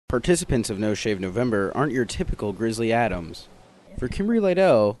Participants of No Shave November aren't your typical Grizzly Adams. For Kimberly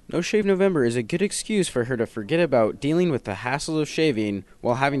Lydell, No Shave November is a good excuse for her to forget about dealing with the hassle of shaving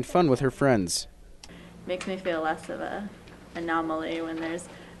while having fun with her friends. Makes me feel less of an anomaly when there's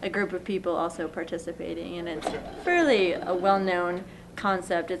a group of people also participating, and it's fairly a well-known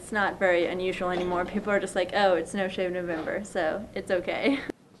concept. It's not very unusual anymore. People are just like, oh, it's No Shave November, so it's okay.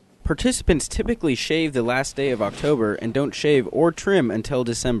 Participants typically shave the last day of October and don't shave or trim until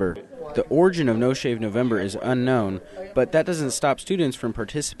December. The origin of No Shave November is unknown, but that doesn't stop students from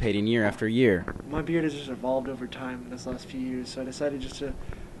participating year after year. My beard has just evolved over time in this last few years, so I decided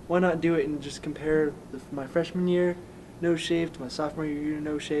why not do it and just compare my freshman year no shave to my sophomore year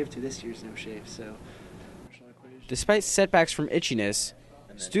no shave to this year's no shave. So, despite setbacks from itchiness,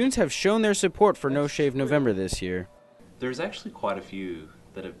 students have shown their support for No Shave November this year. There's actually quite a few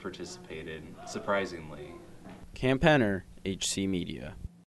that have participated, surprisingly. Cam Penner, HC Media.